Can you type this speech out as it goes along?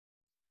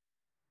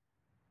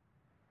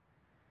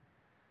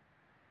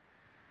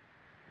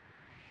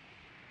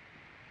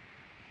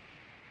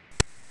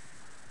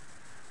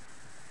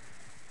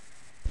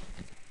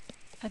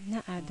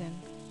Edna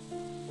Adan.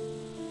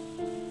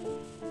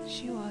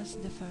 She was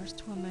the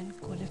first woman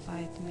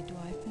qualified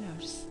midwife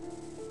nurse,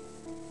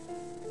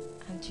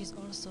 and she's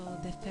also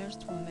the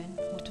first woman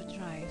who to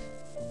drive.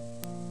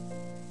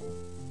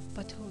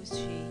 But who is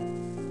she,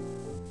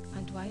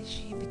 and why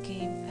she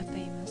became a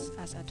famous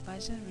as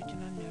advisor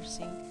regional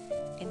nursing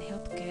in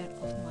healthcare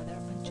of mother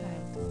and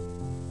child?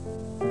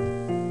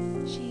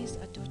 She is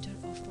a daughter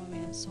of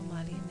prominent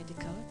Somali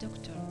medical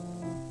doctor,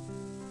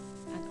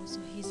 and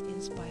also he's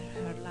inspired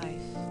her life.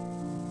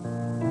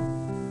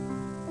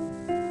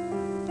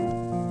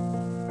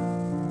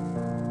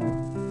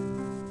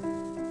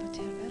 But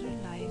her early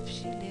life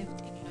she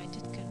lived in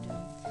United Kingdom,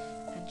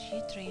 and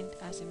she trained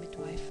as a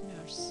midwife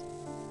nurse.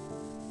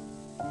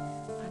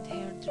 And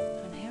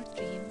her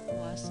dream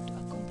was to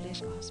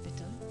accomplish a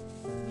hospital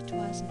which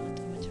was not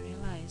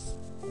materialized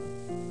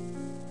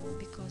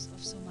because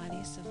of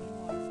Somali civil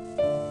war,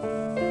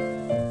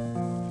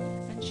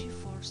 and she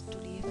forced to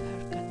leave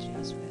her country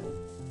as well.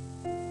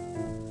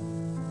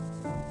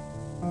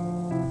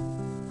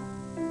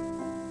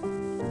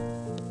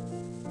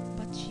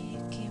 But she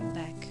came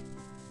back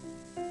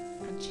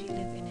and she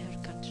lived in her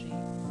country,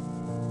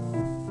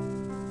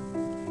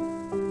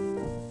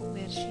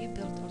 where she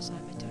built also a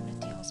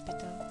maternity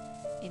hospital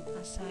in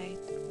a site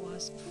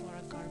was for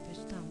a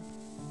garbage dump,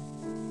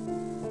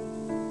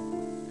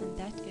 and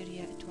that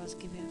area it was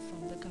given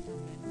from the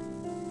government.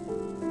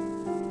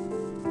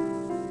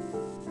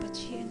 But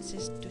she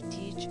insists to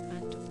teach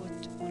and to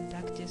put on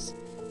practice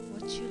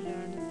what she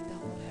learned the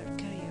whole her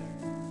career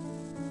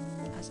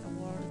as a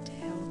World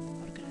Health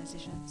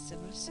Organization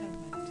civil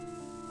servant.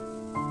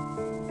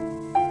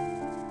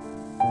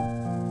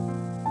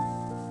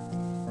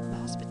 The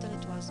hospital,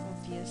 it was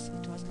obvious,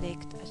 it was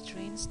lacked a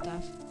trained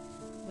staff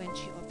when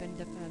she opened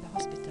the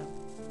hospital.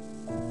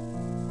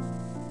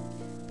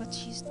 But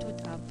she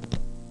stood up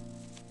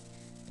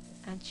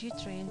and she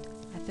trained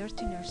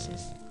 30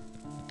 nurses,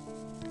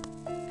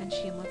 and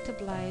she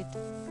multiplied to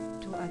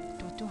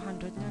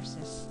 200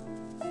 nurses.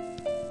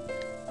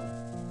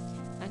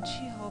 And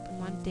she hoped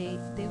one day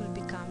they will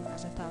become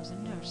as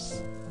 1,000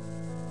 nurses.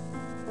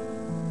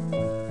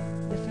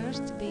 The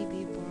first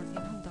baby born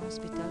in the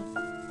hospital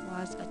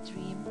was a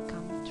dream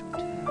come true to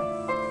her.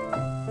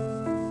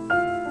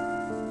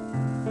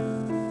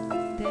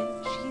 Then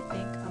she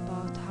think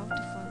about how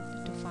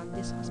to fund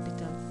this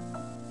hospital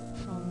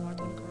from world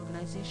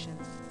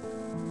organizations.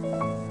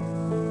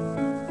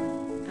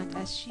 And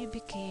as she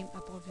became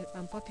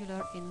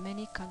unpopular in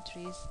many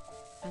countries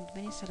and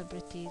many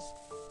celebrities,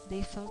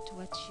 they felt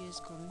what she is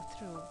going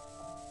through.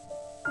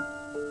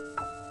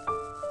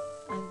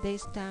 And they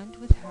stand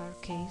with her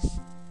case,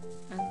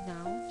 and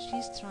now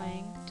she's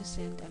trying to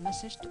send a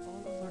message to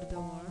all over the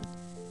world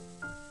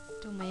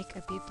to make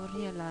people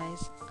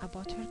realize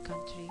about her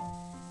country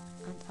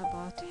and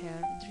about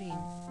her dream.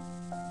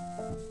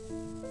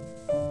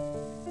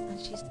 And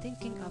she's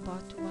thinking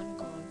about one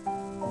goal.